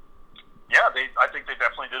 Yeah, I think they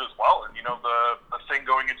definitely did as well. And, the thing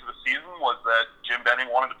going into the season was that Jim Benning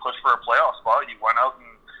wanted to push for a playoff spot. He went out and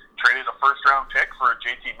traded a first-round pick for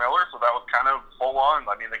JT Miller, so that was kind of full-on.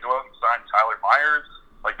 I mean, they go out and sign Tyler Myers.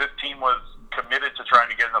 This team was committed to trying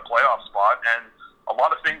to get in the playoff spot, and a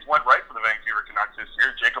lot of things went right for the Vancouver Canucks this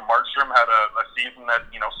year. Jacob Markstrom had a season that,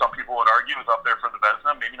 some people would argue is up there for the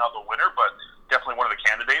Vezina. Maybe not the winner, but definitely one of the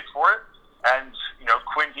candidates for it. And,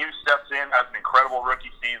 Quinn Hughes steps in, has an incredible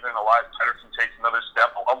rookie season. Elias Pettersson takes another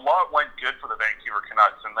step. A lot went good for the Vancouver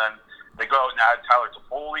Canucks, and then they go out and add Tyler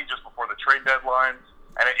Toffoli just before the trade deadline.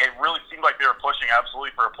 And it really seemed like they were pushing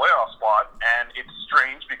absolutely for a playoff spot. And it's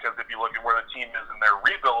strange because if you look at where the team is in their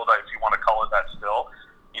rebuild, if you want to call it that still,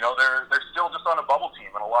 they're still just on a bubble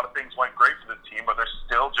team. And a lot of things went great for this team, but they're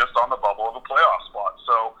still just on the bubble of a playoff spot.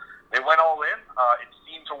 So they went all in. It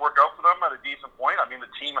seemed to work out for them at a decent point. I mean,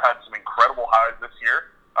 the team had some incredible highs this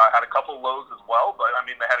year. Had a couple lows as well, but, I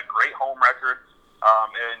mean, they had a great home record.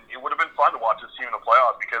 And it would have been fun to watch this team in the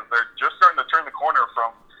playoffs because they're just starting to turn the corner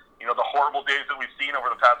from the horrible days that we've seen over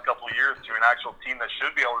the past couple of years to an actual team that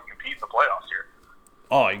should be able to compete in the playoffs here.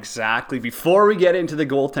 Oh, exactly. Before we get into the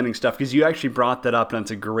goaltending stuff, because you actually brought that up, and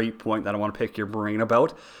it's a great point that I want to pick your brain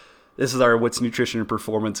about. This is our What's Nutrition and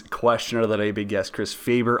Performance questioner that I big guest Chris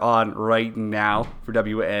Faber on right now for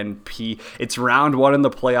WNP. It's round 1 in the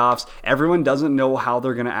playoffs. Everyone doesn't know how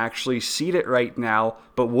they're going to actually seed it right now,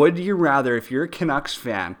 but would you rather, if you're a Canucks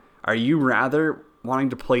fan, are you rather wanting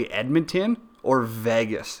to play Edmonton or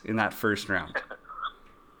Vegas in that first round?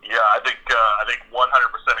 Yeah, I think 100%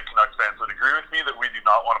 of Canucks fans would agree with me that we do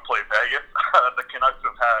not want to play Vegas. The Canucks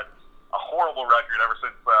have had a horrible record ever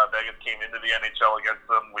since Vegas came into the NHL against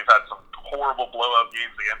them. We've had some horrible blowout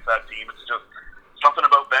games against that team. It's just something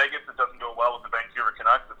about Vegas that doesn't go well with the Vancouver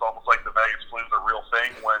Canucks. It's almost like the Vegas flu is a real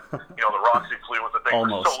thing when the Roxy flu was a thing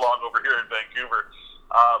for so long over here in Vancouver.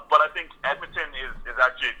 But I think Edmonton is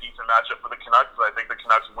actually a decent matchup for the Canucks. I think the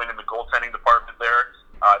Canucks win in the goaltending department there.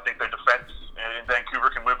 I think their defense in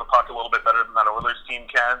Vancouver can move the puck a little bit better than that Oilers team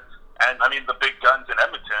can. And, I mean, the big guns in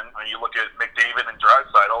Edmonton, you look at McDavid and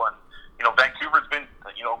Draisaitl, and, Vancouver's been,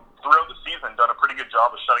 throughout the season done a pretty good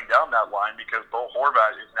job of shutting down that line because Bo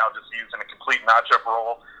Horvat is now just used in a complete matchup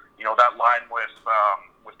role. That line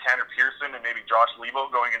with Tanner Pearson and maybe Josh Lebo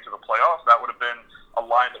going into the playoffs, that would have been a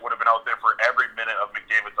line that would have been out there for every minute of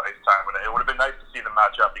McDavid's ice time. And it would have been nice to see them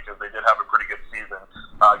match up because they did have a pretty good season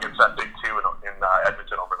against that big two in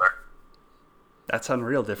Edmonton over there. That's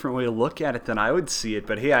unreal. Different way to look at it than I would see it.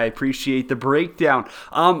 But hey, I appreciate the breakdown.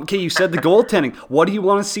 Okay, you said the goaltending. What do you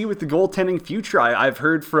want to see with the goaltending future? I've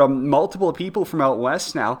heard from multiple people from out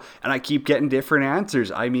west now, and I keep getting different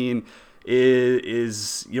answers. I mean,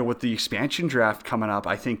 is with the expansion draft coming up,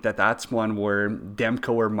 I think that's one where Demko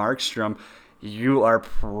or Markstrom, you are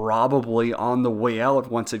probably on the way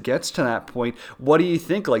out once it gets to that point. What do you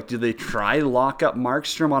think? Do they try to lock up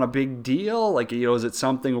Markstrom on a big deal? Is it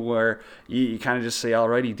something where you kind of just say,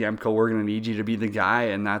 alrighty, Demko, we're going to need you to be the guy,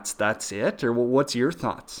 and that's it? Or what's your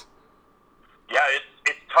thoughts? Yeah,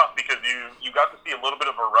 it's tough because you got to see a little bit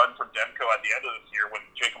of a run from Demko at the end of this year when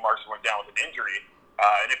Jacob Markstrom went down with an injury.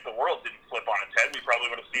 And if the world didn't flip on its head, we probably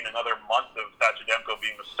would have seen another month of Thatcher Demko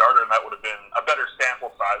being the starter, and that would have been a better sample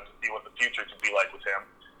size to see what the future could be like with him.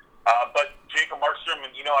 But Jacob Markstrom, and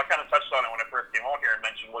I kind of touched on it when I first came out here and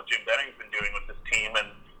mentioned what Jim Benning's been doing with this team, and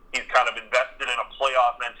he's kind of invested in a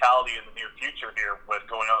playoff mentality in the near future here with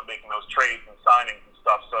going out and making those trades and signings and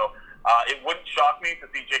stuff. So it wouldn't shock me to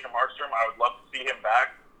see Jacob Markstrom. I would love to see him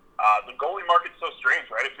back. The goalie market's so strange,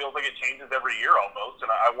 right? It feels like it changes every year almost,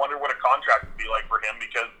 and I wonder what a contract would be like for him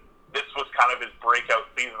because this was kind of his breakout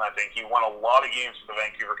season, I think. He won a lot of games for the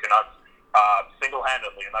Vancouver Canucks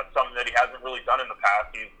single-handedly, and that's something that he hasn't really done in the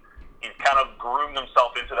past. He's he's kind of groomed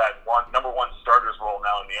himself into that number one starters role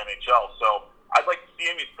now in the NHL. So I'd like to see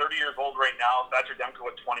him. He's 30 years old right now. Thatcher Demko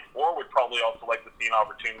at 24 would probably also like to see an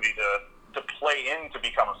opportunity to play in to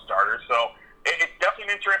become a starter. So it's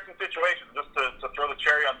definitely an interesting situation. Just to throw the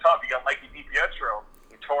cherry on top, you got Mikey DiPietro,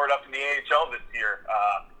 who tore it up in the AHL this year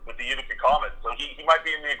with the Utica Comets. So he might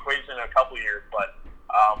be in the equation in a couple of years, but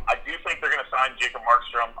I do think they're going to sign Jacob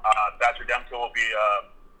Markstrom. Thatcher Demko will be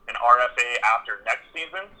an RFA after next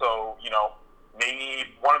season, so maybe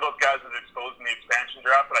one of those guys is exposed in the expansion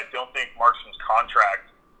draft. But I don't think Markstrom's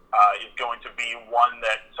contract is going to be one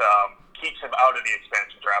that keeps him out of the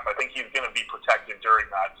expansion draft. I think he's going to be protected during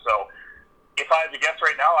that. So if I had to guess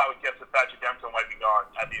right now, I would guess that Thatcher Demko might be gone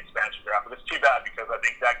at the expansion draft. But it's too bad because I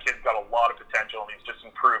think that kid's got a lot of potential and he's just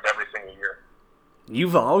improved every single year.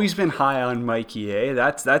 You've always been high on Mikey, eh?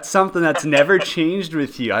 That's something that's never changed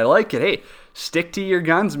with you. I like it. Hey, stick to your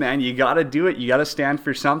guns, man. You got to do it. You got to stand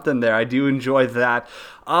for something there. I do enjoy that.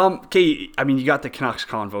 Okay, I mean, you got the Canucks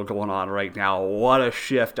convo going on right now. What a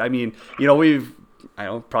shift. I mean, we've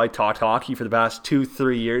probably talked hockey for the past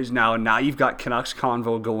 2-3 years now, and now you've got Canucks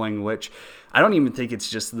convo going, which I don't even think it's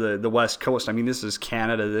just the West Coast. I mean, this is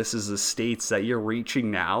Canada. This is the States that you're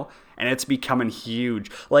reaching now, and it's becoming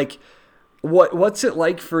huge. Like, what's it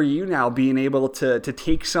like for you now being able to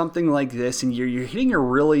take something like this and you're hitting a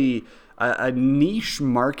really a niche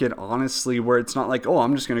market, honestly, where it's not like, oh,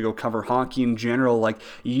 I'm just going to go cover hockey in general. Like,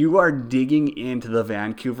 you are digging into the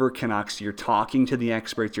Vancouver Canucks. You're talking to the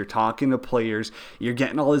experts. You're talking to players. You're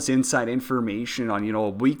getting all this inside information on, a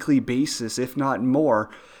weekly basis, if not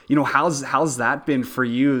more. How's that been for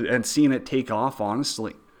you and seeing it take off,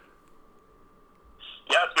 honestly?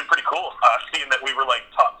 Yeah, it's been pretty cool. Seeing that we were like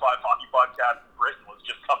top 5 hockey podcasts in Britain was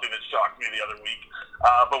just something that shocked me the other week.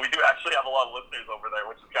 But we do actually have a lot of listeners over there,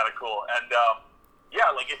 which is kind of cool. And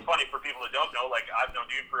it's funny for people that don't know. Like, I've known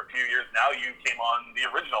you for a few years now. You came on the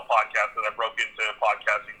original podcast that I broke into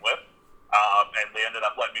podcasting with, and they ended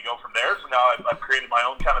up letting me go from there. So now I've created my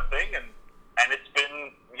own kind of thing, and it's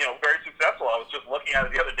been very successful. I was just looking at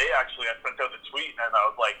it the other day. Actually, I sent out a tweet, and I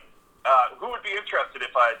was like, who would be interested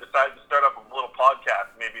if I decided to start up a little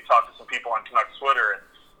podcast, maybe talk to some people on Canucks Twitter,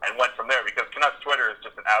 and went from there, because Canucks Twitter is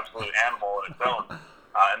just an absolute animal in its own.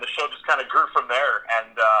 And the show just kind of grew from there.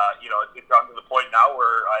 And, it's gotten to the point now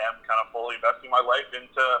where I am kind of fully investing my life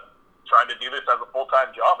into trying to do this as a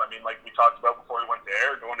full-time job. I mean, like we talked about before we went to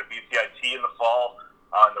air, going to BCIT in the fall,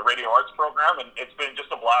 in the Radio Arts program, and it's been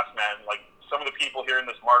just a blast, man. Like, some of the people here in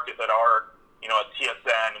this market that are at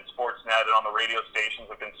TSN and Sportsnet and on the radio stations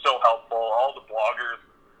have been so helpful. All the bloggers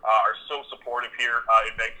are so supportive here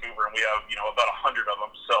in Vancouver, and we have about 100 of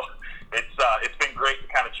them. So it's been great to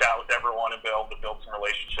kind of chat with everyone and be able to build some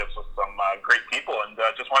relationships with some great people, and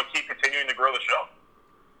just want to keep continuing to grow the show.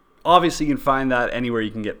 Obviously, you can find that anywhere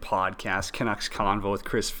you can get podcasts. Canucks Convo with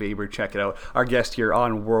Chris Faber. Check it out. Our guest here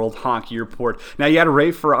on World Hockey Report. Now, you had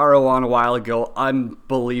Ray Ferraro on a while ago.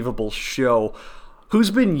 Unbelievable show.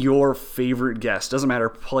 Who's been your favorite guest? Doesn't matter,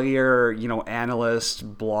 player,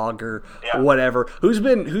 analyst, blogger, whatever. Who's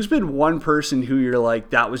been one person who you're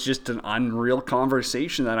like, that was just an unreal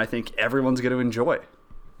conversation that I think everyone's going to enjoy?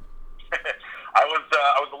 I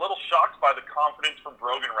was a little shocked by the confidence from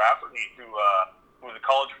Brogan Rafferty, who was a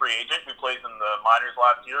college free agent who plays in the minors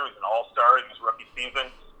last year. He was an all-star in his rookie season.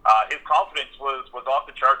 His confidence was off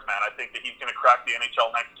the charts, man. I think that he's going to crack the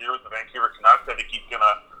NHL next year with the Vancouver Canucks. I think he's going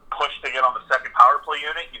to push to get on the second power play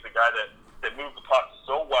unit. He's a guy that moved the puck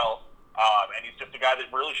so well, and he's just a guy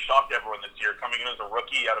that really shocked everyone this year, coming in as a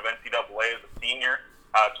rookie out of NCAA as a senior.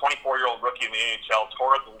 24-year-old rookie in the AHL,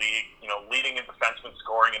 tore up the league, leading in defenseman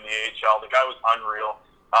scoring in the AHL. The guy was unreal.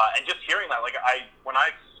 And just hearing that, like, when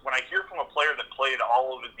I hear from a player that played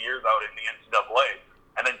all of his years out in the NCAA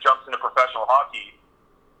and then jumps into professional hockey,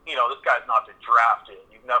 this guy's not been drafted.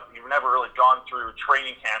 You've never really gone through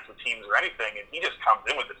training camps with teams or anything, and he just comes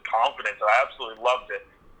in with this confidence, and I absolutely loved it.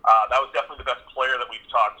 That was definitely the best player that we've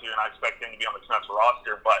talked to, and I expect him to be on the Canucks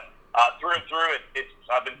roster. But through and through,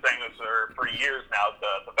 I've been saying this for years now.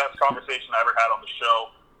 The best conversation I ever had on the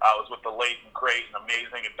show was with the late and great and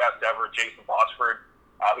amazing and best ever Jason Botsford,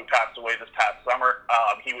 who passed away this past summer.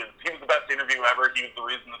 He was the best interview ever. He was the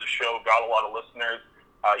reason that the show got a lot of listeners.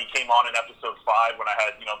 He came on in episode 5 when I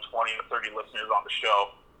had 20 to 30 listeners on the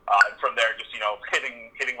show, and from there just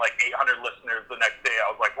hitting like 800 listeners the next day.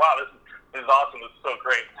 I was like, wow, this is awesome. This is so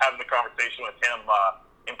great. Having the conversation with him,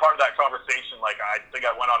 in part of that conversation, like, I think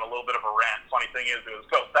I went on a little bit of a rant. Funny thing is, it was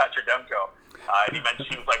Coach Thatcher Demko, and he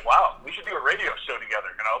was like, wow, we should do a radio show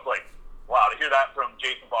together. And I was like, wow, to hear that from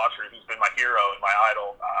Jason Botsford, who's been my hero and my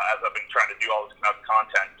idol as I've been trying to do all this Canucks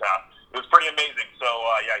content. It was pretty amazing. So,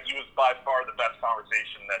 he was by far the best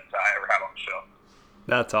conversation that I ever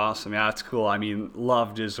That's awesome. Yeah, that's cool. I mean,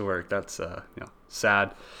 loved his work. That's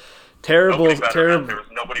sad, terrible, terrible. There was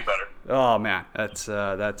nobody better. Oh man,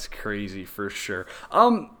 that's crazy for sure.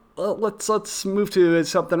 Well, let's move to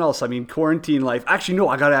something else. I mean, quarantine life. Actually, no,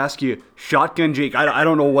 I gotta ask you, Shotgun Jake. I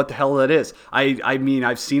don't know what the hell that is. I mean,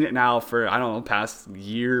 I've seen it now for, I don't know, past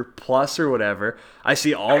year plus or whatever. I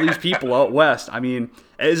see all these people out west. I mean,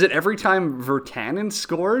 is it every time Virtanen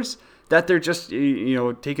scores that they're just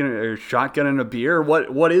taking a shotgun and a beer?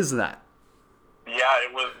 What is that? Yeah,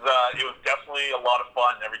 it was definitely a lot of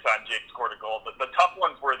fun every time Jake scored a goal. But the tough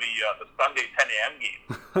ones were the Sunday 10 a.m.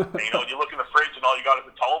 games. And, you look in the fridge and all you got is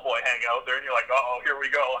a tall boy hanging out there, and you're like, oh, here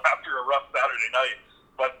we go after a rough Saturday night.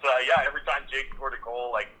 But yeah, every time Jake scored a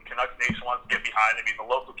goal, like, Canucks Nation wants to get behind him. He's a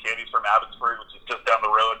local kid. He's from Abbotsford, which is just down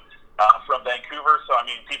the road from Vancouver. So I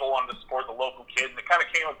mean, people wanted to support the local kid, and it kind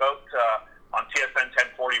of came about on TSN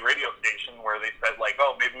 1040 radio station where they said like,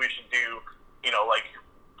 oh, maybe we should do like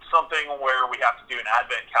something where we have to do an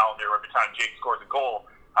advent calendar every time Jake scores a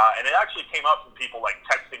goal. And it actually came up from people like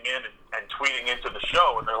texting in and tweeting into the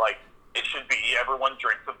show, and they're like, it should be everyone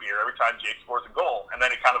drinks a beer every time Jake scores a goal. And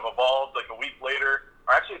then it kind of evolved like a week later,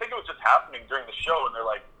 or actually I think it was just happening during the show, and they're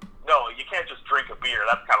like, no, you can't just drink a beer.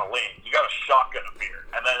 That's kind of lame. You got to shotgun a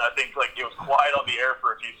beer. And then I think like it was quiet on the air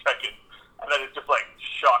for a few seconds, and then it's just like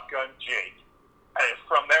shotgun Jake. And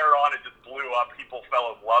from there on, it just blew up. People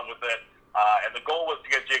fell in love with it. And the goal was to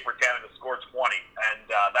get Jake Virtanen to score 20, and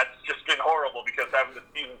that's just been horrible because having the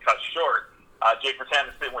season cut short, Jake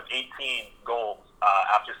Virtanen is sitting with 18 goals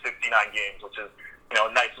after 69 games, which is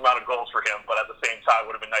a nice amount of goals for him, but at the same time,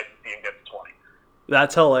 would have been nice to see him get to 20.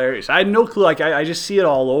 That's hilarious. I had no clue. Like I just see it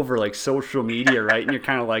all over like social media, right? And you're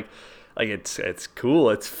kind of like it's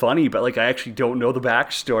cool, it's funny, but like I actually don't know the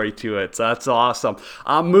backstory to it. So that's awesome.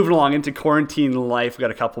 Moving along into quarantine life. We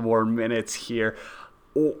got a couple more minutes here.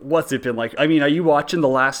 What's it been like? I mean, are you watching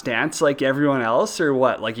The Last Dance like everyone else, or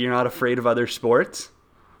what? Like you're not afraid of other sports?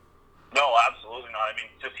 No, absolutely not. I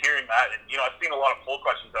mean, just hearing that, and I've seen a lot of poll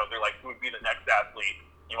questions out there, like who would be the next athlete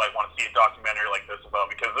you might want to see a documentary like this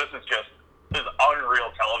about, because this is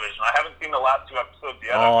unreal television. I haven't seen the last 2 episodes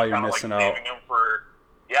yet. Oh, I'm you're kind of missing like out. saving them for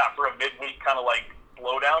a midweek kind of like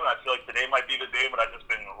slowdown. I feel like today might be the day, but I've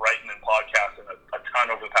just been writing and podcasting a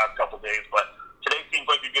ton over the past couple of days. But today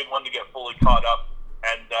seems like a good one to get fully caught up.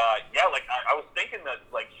 And yeah, like I was thinking that,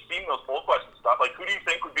 like, seeing those poll question stuff, like who do you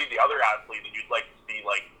think would be the other athlete that you'd like to see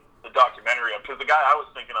like the documentary of? Because the guy I was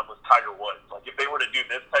thinking of was Tiger Woods. Like if they were to do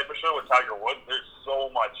this type of show with Tiger Woods, there's so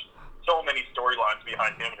many storylines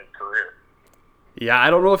behind him and his career. Yeah, I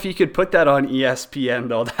don't know if you could put that on ESPN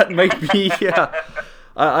though. That might be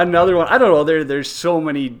another one. I don't know. There's so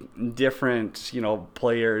many different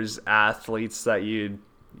players, athletes that you'd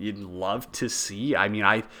love to see. I mean,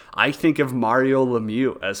 I think of Mario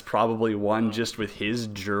Lemieux as probably one, just with his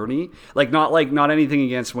journey. Not anything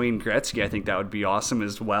against Wayne Gretzky. I think that would be awesome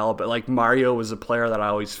as well. But like Mario was a player that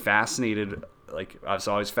I was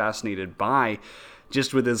always fascinated by,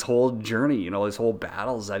 just with his whole journey. His whole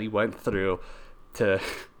battles that he went through to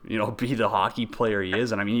be the hockey player he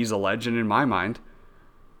is. And I mean, he's a legend in my mind.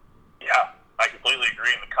 Yeah, I completely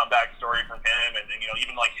agree. And the comeback story from him, and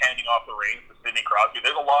even like handing off the reins to Sidney Crosby.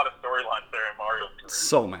 There's a lot of storylines there in Mario's career.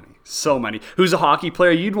 So many. Who's a hockey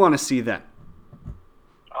player you'd want to see then?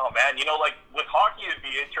 Oh man, like with hockey, it'd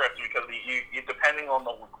be interesting because you depending on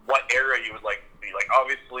what era you would like to see. Like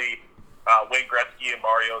obviously, Wayne Gretzky and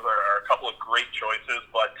Mario's are a couple of great choices,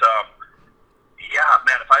 but yeah,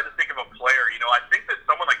 man, if I had to think of a player, I think that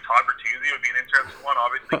someone like Todd Bertuzzi would be an interesting one.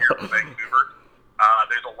 Obviously, here from Vancouver.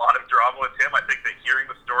 There's a lot of drama with him. I think that hearing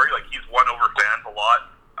the story, like he's won over fans a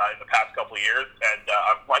lot in the past couple of years, and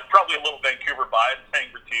I'm probably a little Vancouver biased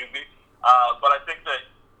saying Bertuzzi, but I think that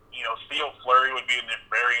Theo Fleury would be a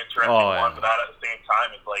very interesting one. But that at the same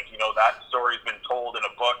time, it's like that story's been told in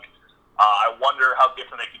a book. I wonder how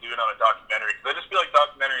different they could do it on a documentary, because I just feel like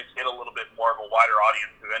documentaries hit a little bit more of a wider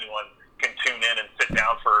audience, because anyone can tune in and sit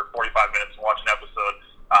down for 45 minutes and watch an episode.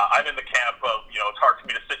 I'm in the camp of, it's hard for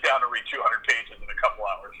me to sit down and read 200 pages in a couple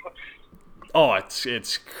hours. Oh,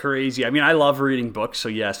 it's crazy. I mean, I love reading books, so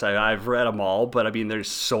yes, I've read them all, but I mean,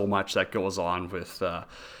 there's so much that goes on with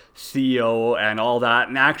Theo and all that.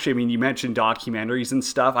 And actually, I mean, you mentioned documentaries and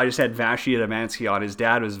stuff. I just had Vashi Adamansky on. His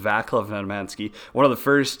dad was Vaclav Adamansky, one of the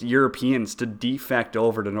first Europeans to defect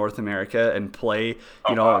over to North America and play,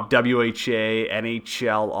 WHA,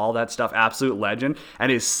 NHL, all that stuff. Absolute legend.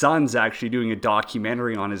 And his son's actually doing a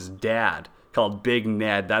documentary on his dad called Big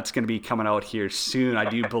Ned. That's going to be coming out here soon, I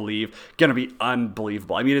do believe. Going to be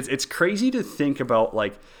unbelievable. I mean, it's crazy to think about,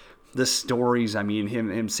 like, the stories. I mean,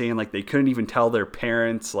 him saying like they couldn't even tell their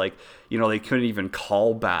parents, like they couldn't even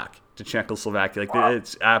call back to Czechoslovakia. Like,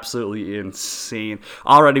 it's absolutely insane.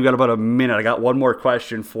 Already, we got about a minute. I got one more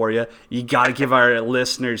question for you. You got to give our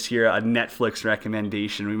listeners here a Netflix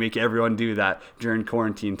recommendation. We make everyone do that during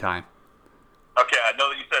quarantine time. Okay, I know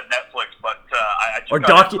that you said Netflix, but I just Or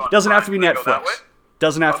doesn't have to be Netflix.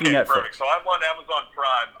 Doesn't have to be Netflix. Perfect. So I'm on Amazon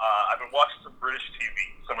Prime. I've been watching some British TV,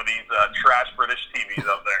 some of these trash British TVs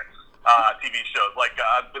out there, TV shows. Like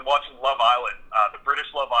I've been watching Love Island. The British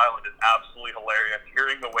Love Island is absolutely hilarious.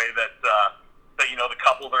 Hearing the way that the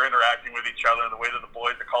couples are interacting with each other, the way that the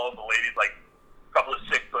boys are calling the ladies like a couple of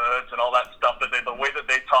sick birds and all that stuff. The way that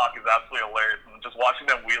they talk is absolutely hilarious. And just watching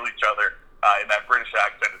them wheel each other in that British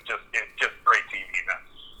accent is just great TV, man.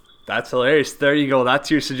 That's hilarious. There you go.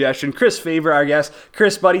 That's your suggestion. Chris Faber, our guest.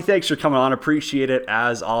 Chris, buddy, thanks for coming on. Appreciate it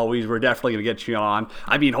as always. We're definitely going to get you on.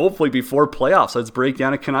 I mean, hopefully before playoffs. Let's break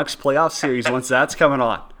down a Canucks playoff series once that's coming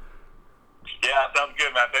on. Yeah, sounds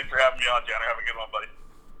good, man. Thanks for having me on, Jenner. Have a good one, buddy.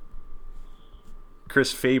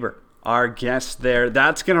 Chris Faber, our guest there.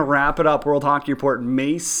 That's going to wrap it up. World Hockey Report,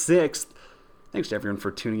 May 6th. Thanks to everyone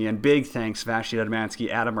for tuning in. Big thanks, Vashi Edmansky,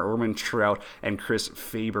 Adam Erwin-Trout, and Chris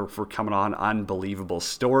Faber for coming on. Unbelievable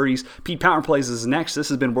stories. Pete Power Plays is next. This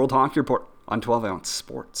has been World Hockey Report on 12 Ounce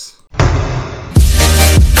Sports.